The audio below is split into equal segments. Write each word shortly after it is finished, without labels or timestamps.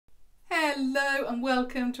Hello and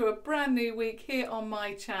welcome to a brand new week here on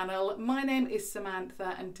my channel. My name is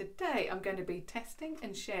Samantha and today I'm going to be testing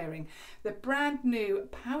and sharing the brand new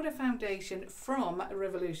powder foundation from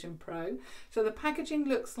Revolution Pro. So the packaging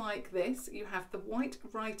looks like this. You have the white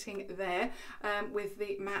writing there with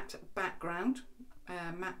the matte background.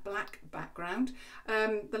 Matte black background.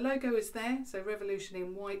 The logo is there, so Revolution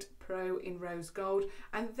in white, Pro in rose gold,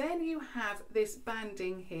 and then you have this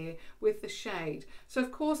banding here with the shade. So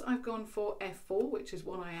of course I've gone for F4, which is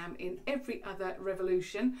what I am in every other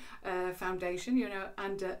Revolution foundation, you know,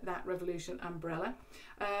 under that Revolution umbrella.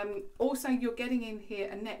 Also you're getting in here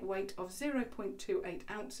a net weight of 0.28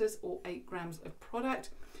 ounces or 8 grams of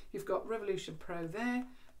product. You've got Revolution Pro there,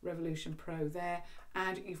 Revolution Pro there,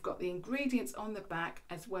 and you've got the ingredients on the back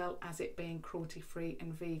as well as it being cruelty free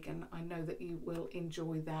and vegan. I know that you will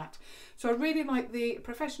enjoy that. So I really like the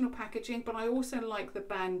professional packaging, but I also like the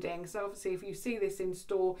banding. So obviously if you see this in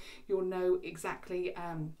store, you'll know exactly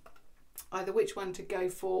either which one to go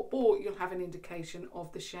for, or you'll have an indication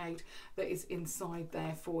of the shade that is inside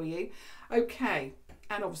there for you. Okay.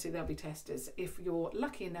 And obviously there'll be testers if you're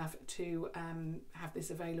lucky enough to have this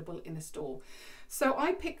available in a store. So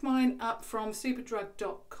I picked mine up from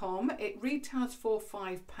superdrug.com. It retails for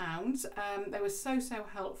 £5. They were so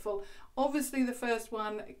helpful. Obviously the first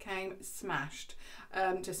one came smashed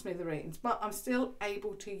to smithereens, but I'm still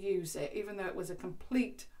able to use it even though it was a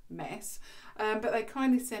complete mess. But they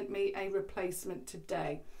kindly sent me a replacement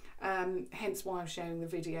today. Hence why I'm sharing the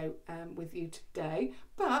video with you today.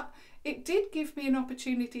 But it did give me an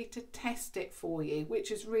opportunity to test it for you, which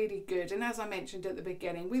is really good. And as I mentioned at the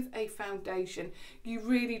beginning, with a foundation, you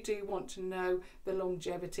really do want to know the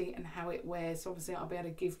longevity and how it wears. So obviously I'll be able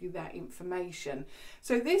to give you that information.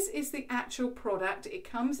 So this is the actual product. It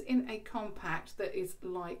comes in a compact that is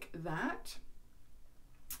like that.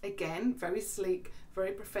 Again, very sleek,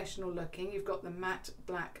 very professional looking. You've got the matte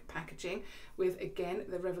black packaging with, again,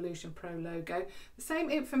 the Revolution Pro logo. The same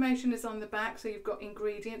information is on the back, so you've got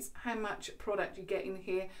ingredients, how much product you get in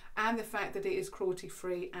here, and the fact that it is cruelty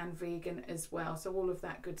free and vegan as well. So all of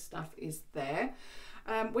that good stuff is there.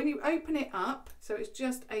 When you open it up, so it's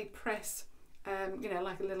just a press, you know,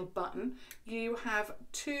 like a little button, you have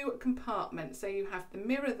two compartments. So you have the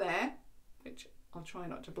mirror there, which I'll try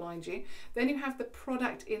not to blind you. Then you have the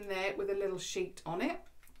product in there with a little sheet on it.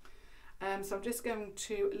 So I'm just going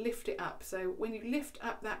to lift it up. So when you lift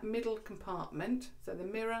up that middle compartment, so the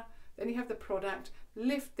mirror, then you have the product,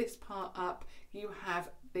 lift this part up, you have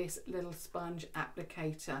this little sponge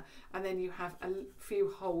applicator, and then you have a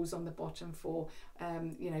few holes on the bottom for,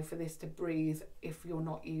 you know, for this to breathe if you're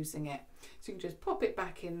not using it. So you can just pop it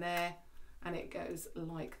back in there, and it goes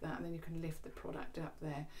like that, and then you can lift the product up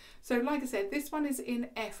there. So like I said, this one is in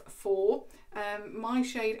F4, my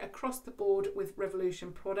shade across the board with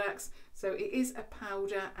Revolution products. So it is a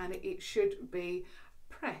powder and it should be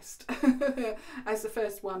pressed as the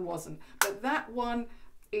first one wasn't, but that one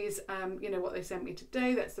is you know what they sent me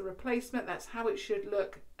today. That's the replacement. That's how it should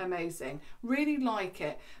look. Amazing, really like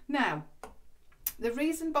it. Now the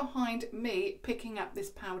reason behind me picking up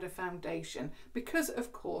this powder foundation, because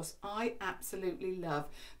of course I absolutely love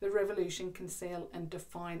the Revolution Conceal and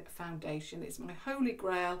Define foundation. It's my holy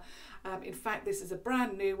grail. In fact, this is a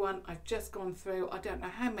brand new one. I've just gone through. I don't know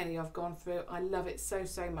how many I've gone through. I love it so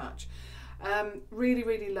much.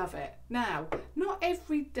 Really love it. Now, not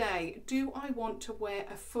every day do I want to wear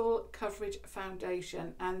a full coverage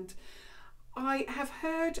foundation, and I have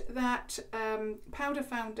heard that powder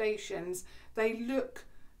foundations, they look,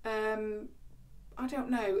 I don't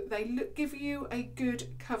know, they give you a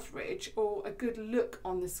good coverage or a good look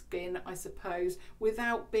on the skin, I suppose,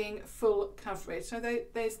 without being full coverage. So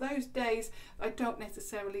there's those days I don't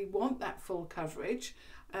necessarily want that full coverage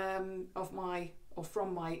of my or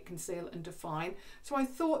from my Conceal and Define. So I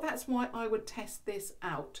thought that's why I would test this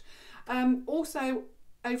out. Also,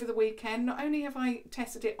 over the weekend, not only have I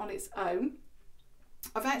tested it on its own,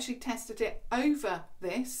 I've actually tested it over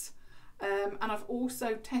this, and I've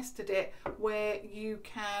also tested it where you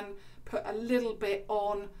can put a little bit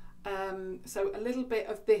on, so a little bit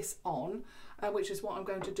of this on, which is what I'm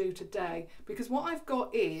going to do today, because what I've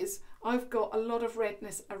got is, I've got a lot of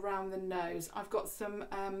redness around the nose. I've got some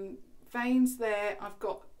veins there, I've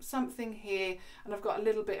got something here, and I've got a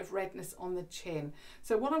little bit of redness on the chin.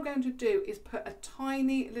 So what I'm going to do is put a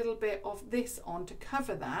tiny little bit of this on to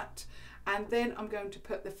cover that, and then I'm going to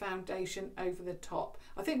put the foundation over the top.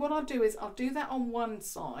 I think what I'll do is I'll do that on one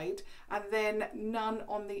side and then none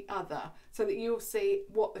on the other, so that you'll see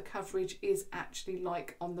what the coverage is actually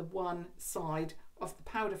like on the one side of the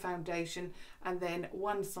powder foundation, and then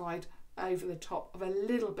one side over the top of a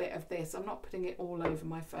little bit of this. I'm not putting it all over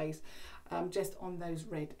my face, just on those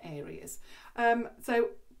red areas. So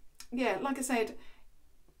yeah, like I said,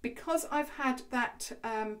 because I've had that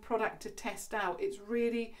product to test out, it's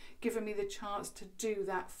really given me the chance to do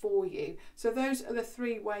that for you. So those are the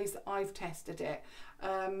 3 ways that I've tested it.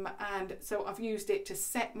 And so I've used it to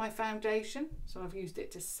set my foundation. So I've used it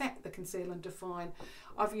to set the Conceal and Define.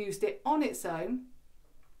 I've used it on its own.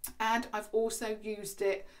 And I've also used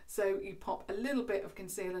it so you pop a little bit of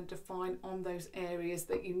Conceal and Define on those areas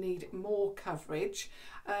that you need more coverage.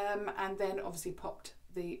 And then obviously popped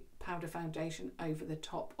the powder foundation over the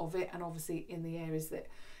top of it, and obviously in the areas that,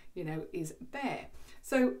 you know, is bare.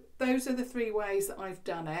 So those are the 3 ways that I've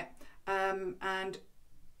done it, and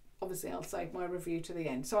obviously I'll save my review to the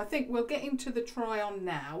end. So I think we'll get into the try on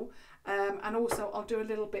now, and also I'll do a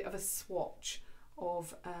little bit of a swatch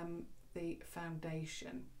of the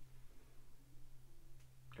foundation,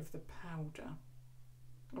 of the powder.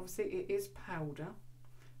 Obviously it is powder,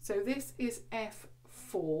 so this is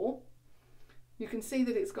F4. You can see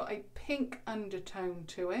that it's got a pink undertone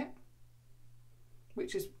to it,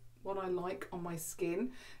 which is what I like on my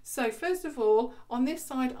skin. So first of all, on this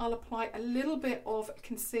side, I'll apply a little bit of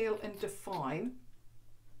Conceal and Define,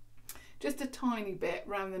 just a tiny bit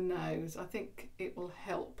around the nose. I think it will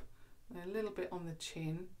help. A little bit on the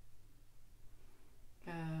chin,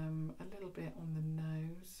 a little bit on the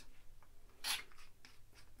nose.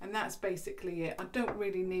 And that's basically it. I don't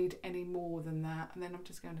really need any more than that. And then I'm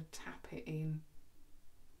just going to tap it in.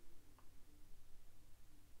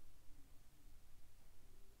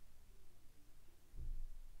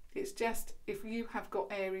 It's just, if you have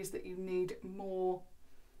got areas that you need more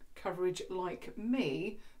coverage like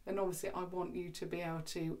me, then obviously I want you to be able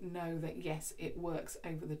to know that yes, it works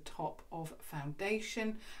over the top of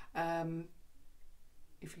foundation.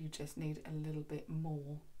 If you just need a little bit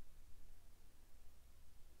more.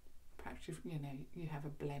 Perhaps you know, you have a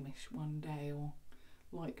blemish one day, or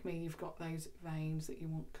like me, you've got those veins that you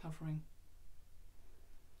want covering.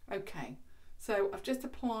 Okay. So I've just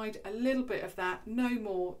applied a little bit of that, no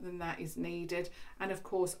more than that is needed. And of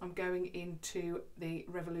course I'm going into the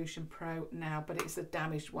Revolution Pro now, but it's a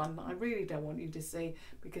damaged one that I really don't want you to see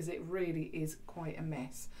because it really is quite a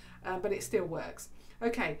mess, but it still works.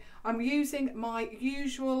 Okay, I'm using my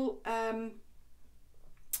usual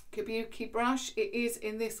Kabuki brush. It is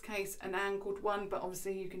in this case an angled one, but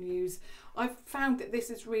obviously you can use, I've found that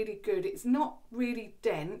this is really good. It's not really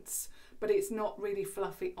dense, but it's not really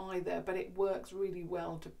fluffy either, but it works really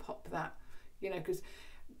well to pop that, you know, because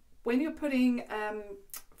when you're putting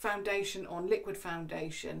foundation on, liquid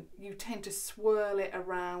foundation, you tend to swirl it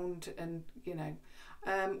around, and you know,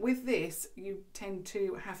 with this you tend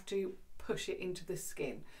to have to push it into the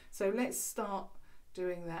skin. So let's start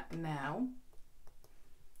doing that now.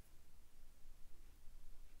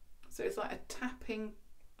 So it's like a tapping,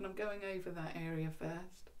 and I'm going over that area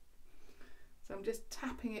first. So I'm just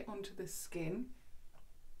tapping it onto the skin.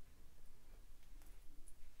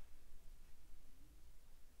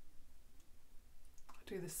 I'll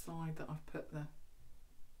do the side that I've put the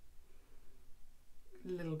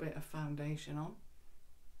little bit of foundation on.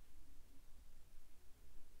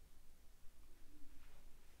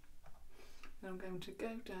 Then I'm going to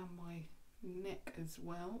go down my neck as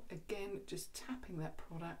well. Again, just tapping that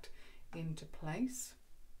product into place.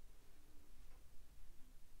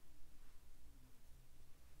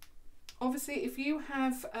 Obviously, if you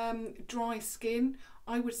have dry skin,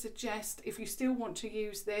 I would suggest, if you still want to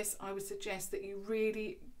use this, I would suggest that you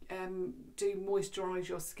really do moisturise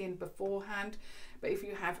your skin beforehand. But if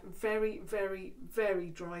you have very, very, very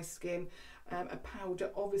dry skin, a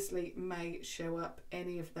powder obviously may show up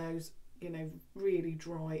any of those, you know, really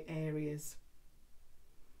dry areas.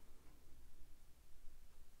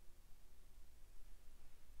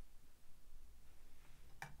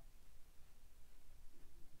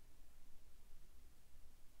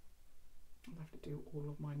 Do all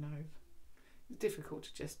of my nose. It's difficult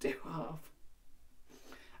to just do half.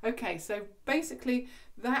 Okay, so basically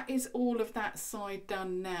that is all of that side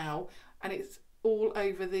done now, and it's all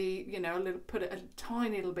over the, you know, put a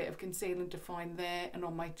tiny little bit of Conceal and Define there and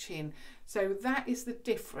on my chin. So that is the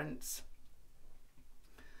difference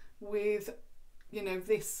with, you know,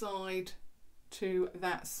 this side to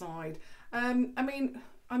that side. I mean,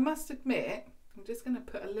 I must admit, I'm just going to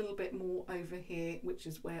put a little bit more over here, which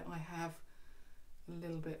is where I have a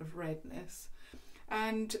little bit of redness,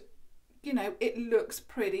 and you know, it looks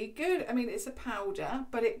pretty good. I mean, it's a powder,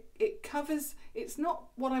 but it covers, it's not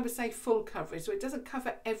what I would say full coverage, so it doesn't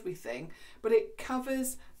cover everything, but it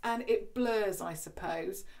covers and it blurs, I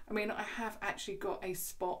suppose. I mean, I have actually got a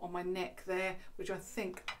spot on my neck there, which I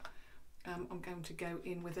think I'm going to go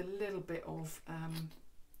in with a little bit of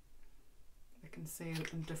the Conceal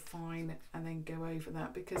and Define and then go over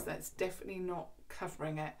that, because that's definitely not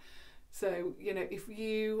covering it. So, you know, if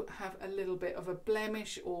you have a little bit of a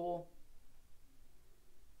blemish or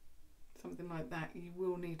something like that, you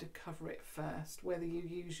will need to cover it first, whether you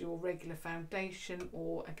use your regular foundation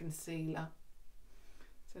or a concealer.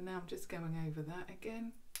 So now I'm just going over that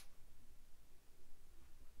again.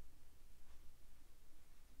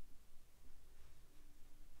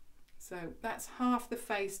 So that's half the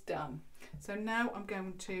face done. So now I'm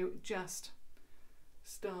going to just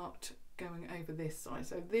start going over this side.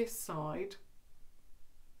 So this side,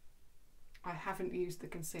 I haven't used the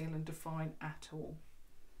Conceal and Define at all.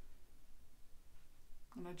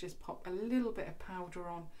 And I just pop a little bit of powder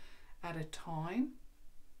on at a time.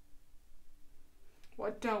 What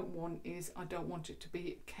I don't want is, I don't want it to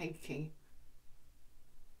be cakey.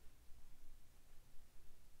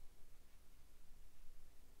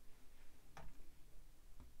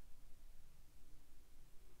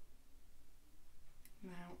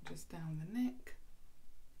 Now just down the neck.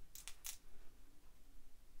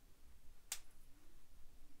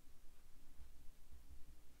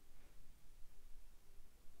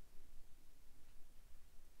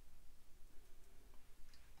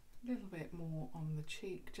 A little bit more on the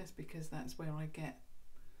cheek, just because that's where I get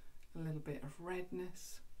a little bit of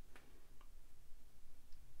redness.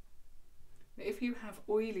 If you have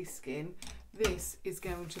oily skin, this is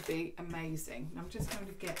going to be amazing. I'm just going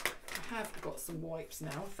to get, I have got some wipes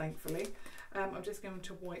now, thankfully. I'm just going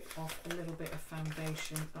to wipe off a little bit of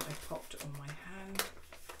foundation that I popped on my hand.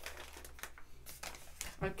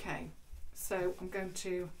 Okay, so I'm going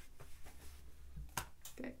to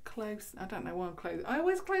get close. I don't know why I'm closing. I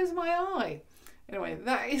always close my eye. Anyway,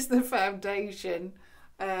 that is the foundation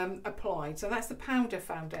applied. So that's the powder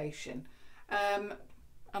foundation.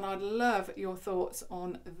 And I'd love your thoughts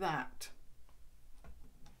on that.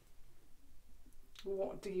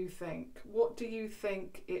 What do you think? What do you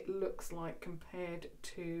think it looks like compared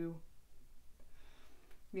to,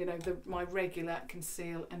 you know, my regular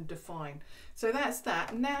Conceal and Define? So that's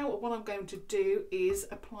that. Now what I'm going to do is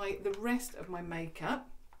apply the rest of my makeup.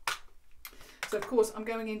 So of course I'm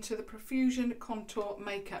going into the Profusion Contour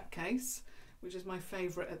Makeup Case, which is my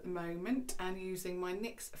favourite at the moment, and using my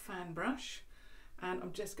NYX fan brush. And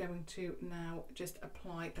I'm just going to now just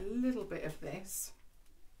apply a little bit of this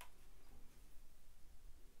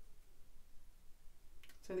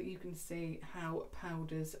so that you can see how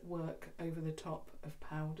powders work over the top of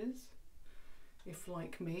powders. If,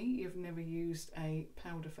 like me, you've never used a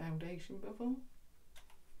powder foundation before.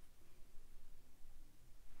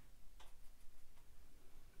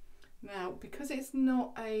 Now, because it's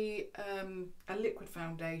not a liquid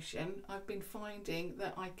foundation, I've been finding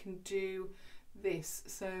that I can do this,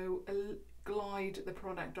 so glide the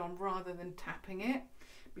product on rather than tapping it,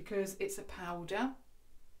 because it's a powder,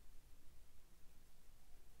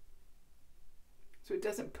 so it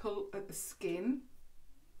doesn't pull at the skin.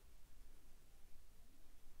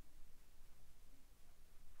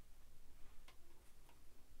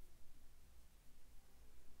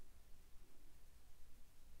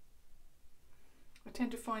 I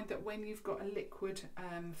tend to find that when you've got a liquid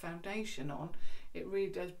foundation on, it really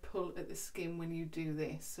does pull at the skin when you do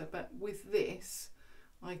this. So, but with this,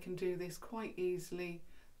 I can do this quite easily.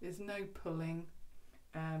 There's no pulling,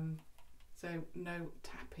 so no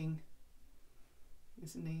tapping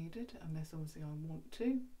is needed, unless obviously I want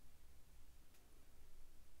to.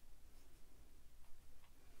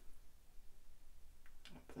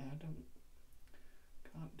 Up there,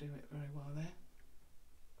 can't do it very well there.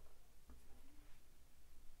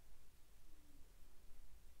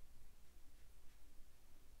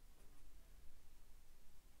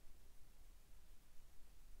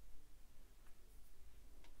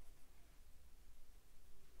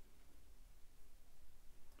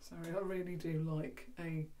 Sorry, I really do like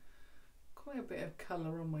quite a bit of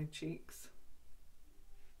colour on my cheeks.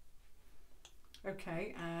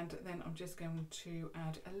 Okay, and then I'm just going to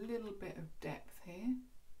add a little bit of depth here.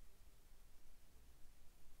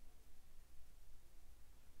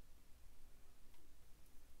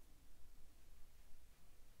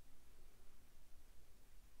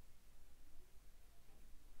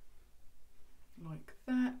 Like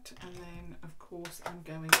that, and then of course I'm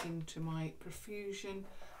going into my Profusion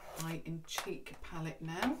Eye and Cheek palette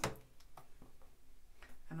now,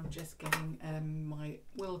 and I'm just getting my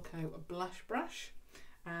Wilko blush brush,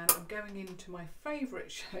 and I'm going into my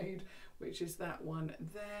favourite shade, which is that one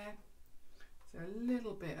there. So a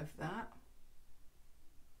little bit of that.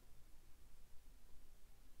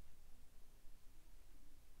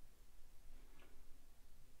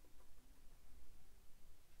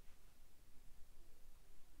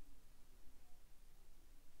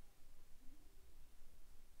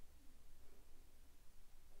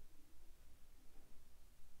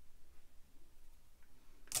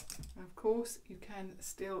 course, you can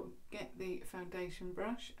still get the foundation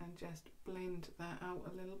brush and just blend that out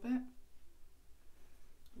a little bit,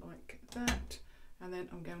 like that. And then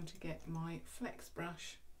I'm going to get my flex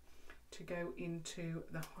brush to go into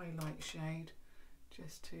the highlight shade,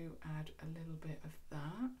 just to add a little bit of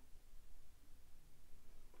that.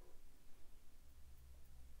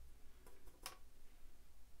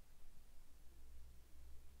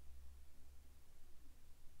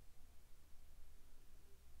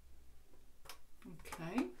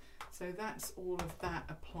 Okay, so that's all of that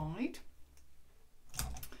applied.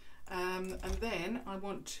 And then I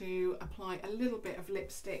want to apply a little bit of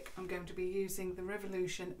lipstick. I'm going to be using the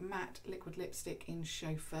Revolution Matte Liquid Lipstick in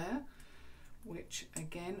Chauffeur, which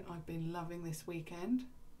again I've been loving this weekend.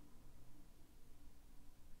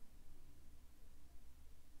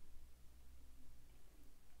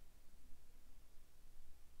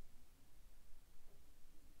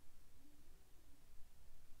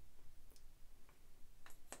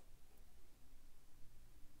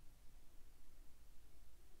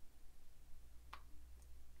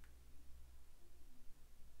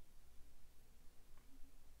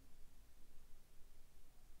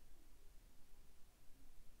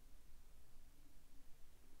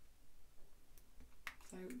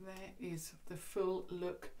 So there is the full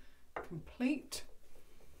look complete.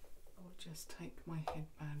 I'll just take my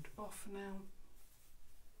headband off now.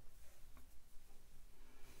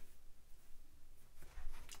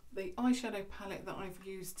 The eyeshadow palette that I've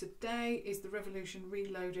used today is the Revolution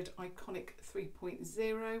Reloaded Iconic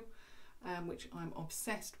 3.0, which I'm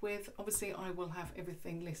obsessed with. Obviously I will have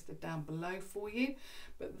everything listed down below for you,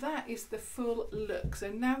 but that is the full look.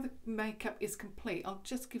 So now the makeup is complete, I'll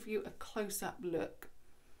just give you a close-up look.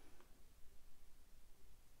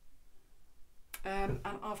 And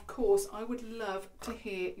of course I would love to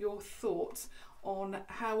hear your thoughts on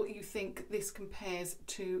how you think this compares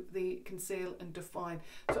to the Conceal and Define.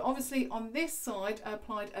 So obviously on this side I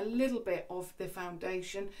applied a little bit of the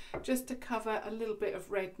foundation just to cover a little bit of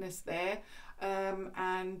redness there,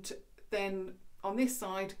 and then on this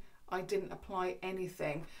side I didn't apply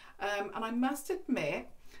anything, and I must admit,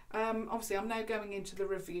 obviously I'm now going into the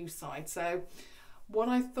review side, so what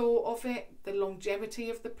I thought of it, the longevity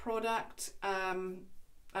of the product, and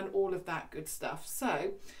all of that good stuff.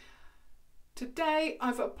 So today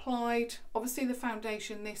I've applied obviously the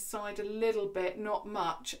foundation this side a little bit, not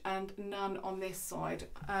much, and none on this side,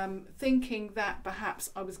 thinking that perhaps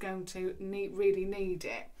I was going to really need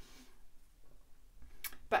it.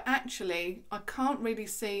 But actually I can't really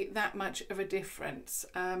see that much of a difference.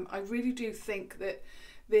 I really do think that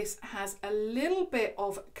this has a little bit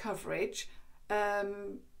of coverage,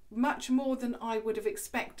 much more than I would have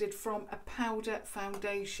expected from a powder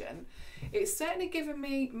foundation. It's certainly given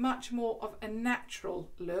me much more of a natural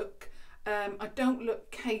look. I don't look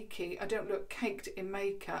cakey, I don't look caked in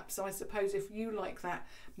makeup, so I suppose if you like that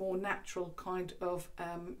more natural kind of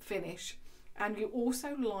finish, and you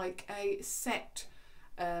also like a set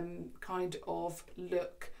kind of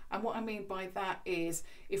look. And what I mean by that is,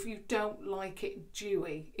 if you don't like it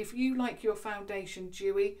dewy, if you like your foundation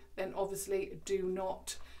dewy, then obviously do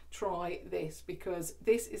not try this, because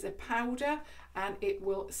this is a powder and it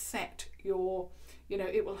will set your, you know,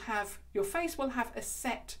 it will have, your face will have a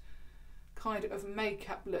set kind of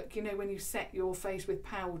makeup look. You know, when you set your face with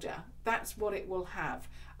powder, that's what it will have,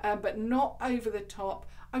 but not over the top.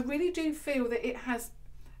 I really do feel that it has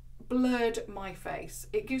blurred my face.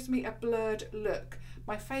 It gives me a blurred look.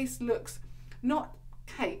 My face looks not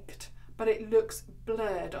caked, but it looks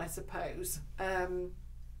blurred, I suppose,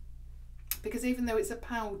 because even though it's a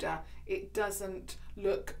powder, it doesn't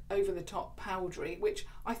look over the top powdery, which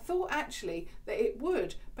I thought actually that it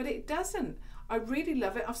would, but it doesn't. I really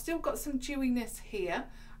love it. I've still got some dewiness here.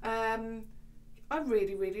 I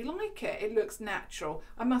really like it. It looks natural.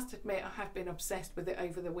 I must admit I have been obsessed with it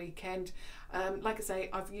over the weekend. Like I say,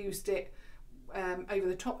 I've used it over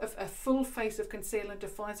the top of a full face of Conceal and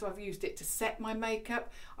Define, so I've used it to set my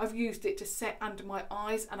makeup, I've used it to set under my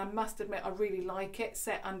eyes, and I must admit I really like it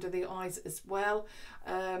set under the eyes as well,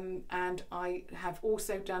 and I have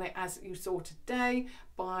also done it, as you saw today,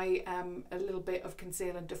 by a little bit of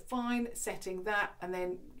Conceal and Define, setting that, and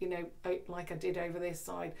then, you know, like I did over this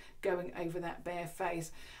side, going over that bare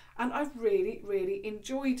face. And I've really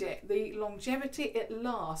enjoyed it. The longevity, it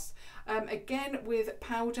lasts. Again, with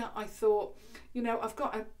powder, I thought, you know, I've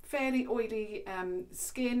got a fairly oily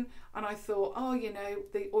skin, and I thought, oh, you know,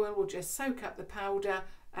 the oil will just soak up the powder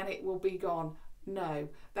and it will be gone. No,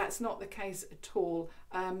 that's not the case at all.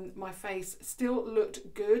 My face still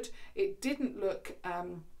looked good. It didn't look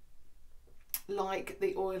like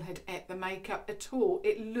the oil had ate the makeup at all.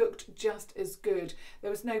 It looked just as good.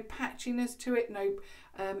 There was no patchiness to it, no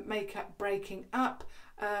makeup breaking up,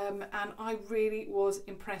 and I really was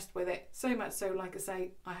impressed with it. So much so, like I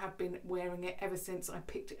say, I have been wearing it ever since I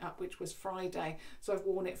picked it up, which was Friday. So I've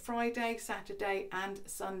worn it Friday, Saturday and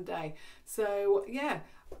Sunday. So yeah,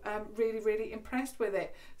 really impressed with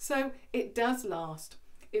it. So it does last.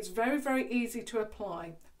 It's very easy to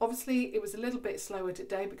apply. Obviously it was a little bit slower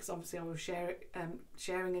today because obviously I was sharing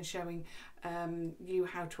and showing you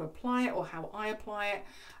how to apply it or how I apply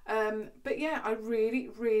it. But yeah, I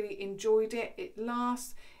really enjoyed it. It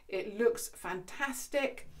lasts, it looks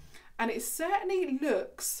fantastic, and it certainly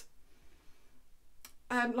looks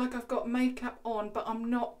like I've got makeup on but I'm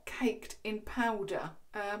not caked in powder,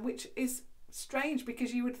 which is strange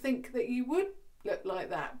because you would think that you would look like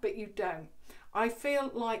that, but you don't. I feel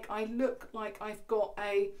like I look like I've got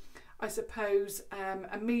I suppose,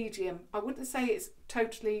 a medium. I wouldn't say it's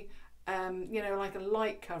totally, you know, like a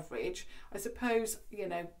light coverage. I suppose, you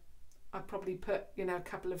know, I probably put, you know, a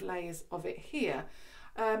couple of layers of it here,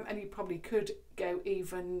 and you probably could go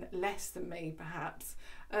even less than me, perhaps.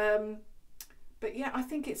 But yeah, I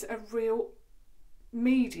think it's a real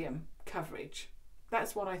medium coverage.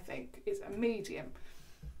 That's what I think. It's a medium.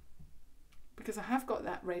 Because I have got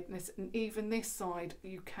that redness, and even this side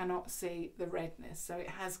you cannot see the redness, so it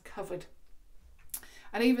has covered.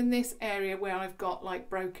 And even this area where I've got like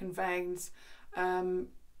broken veins,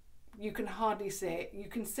 you can hardly see it. You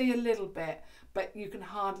can see a little bit, but you can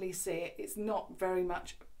hardly see it. It's not very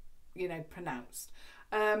much, you know, pronounced.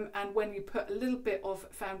 And when you put a little bit of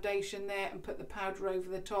foundation there and put the powder over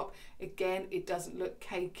the top, again, it doesn't look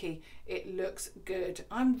cakey. It looks good.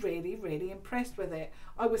 I'm really impressed with it.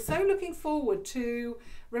 I was so looking forward to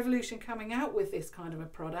Revolution coming out with this kind of a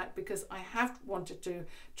product because I have wanted to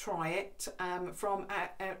try it from,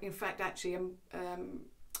 in fact, actually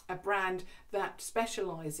a brand that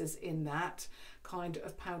specialises in that kind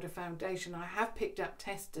of powder foundation. I have picked up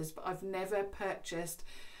testers, but I've never purchased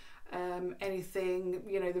anything,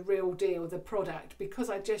 you know, the real deal, the product, because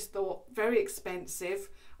I just thought very expensive.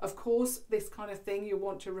 Of course, this kind of thing you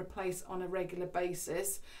want to replace on a regular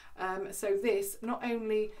basis. So this, not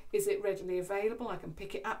only is it readily available, I can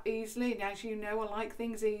pick it up easily, and as you know, I like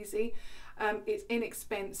things easy. It's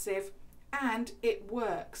inexpensive and it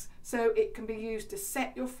works. So it can be used to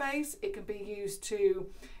set your face, it can be used to,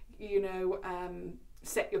 you know,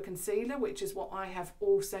 set your concealer, which is what I have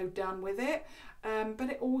also done with it, but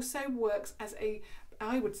it also works as a,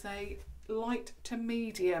 I would say, light to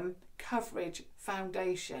medium coverage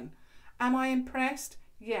foundation. Am I impressed?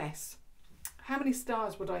 Yes. How many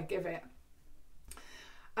stars would I give it?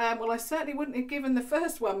 Well, I certainly wouldn't have given the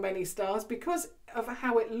first one many stars because of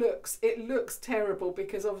how it looks. It looks terrible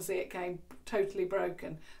because obviously it came totally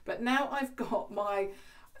broken, but now I've got my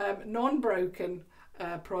non-broken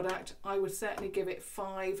product. I would certainly give it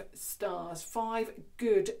 5 stars, 5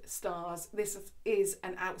 good stars. This is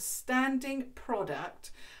an outstanding product,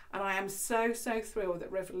 and I am so thrilled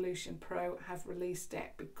that Revolution Pro have released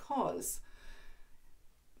it because,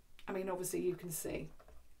 I mean, obviously you can see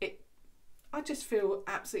it. I just feel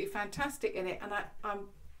absolutely fantastic in it, and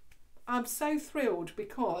I'm so thrilled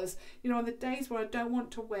because, you know, on the days where I don't want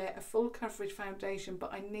to wear a full coverage foundation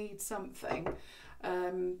but I need something,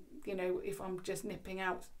 you know, if I'm just nipping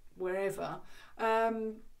out wherever,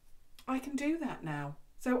 I can do that now.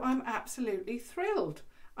 So I'm absolutely thrilled.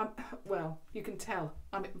 Well, you can tell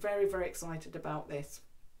I'm very excited about this.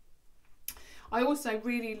 I also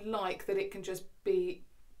really like that it can just be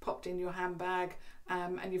popped in your handbag,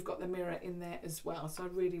 and you've got the mirror in there as well, so I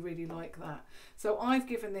really like that. So I've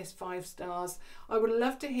given this 5 stars. I would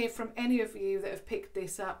love to hear from any of you that have picked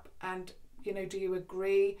this up, and, you know, do you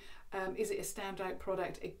agree? Is it a standout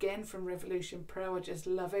product again from Revolution Pro? I just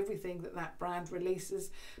love everything that brand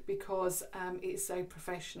releases because it's so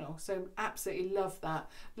professional. So absolutely love that.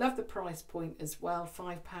 Love the price point as well.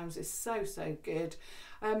 £5 is so good.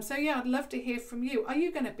 So yeah, I'd love to hear from you. Are you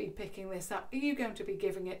going to be picking this up? Are you going to be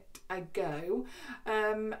giving it a go?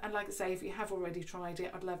 And like I say, if you have already tried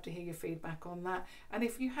it, I'd love to hear your feedback on that. And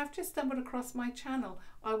if you have just stumbled across my channel,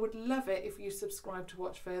 I would love it if you subscribe to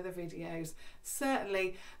watch further videos.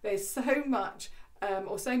 Certainly, there's so much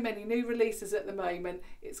or so many new releases at the moment.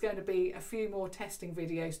 It's going to be a few more testing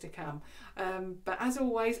videos to come. But as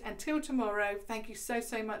always, until tomorrow, thank you so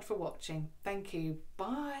much for watching. Thank you.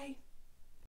 Bye.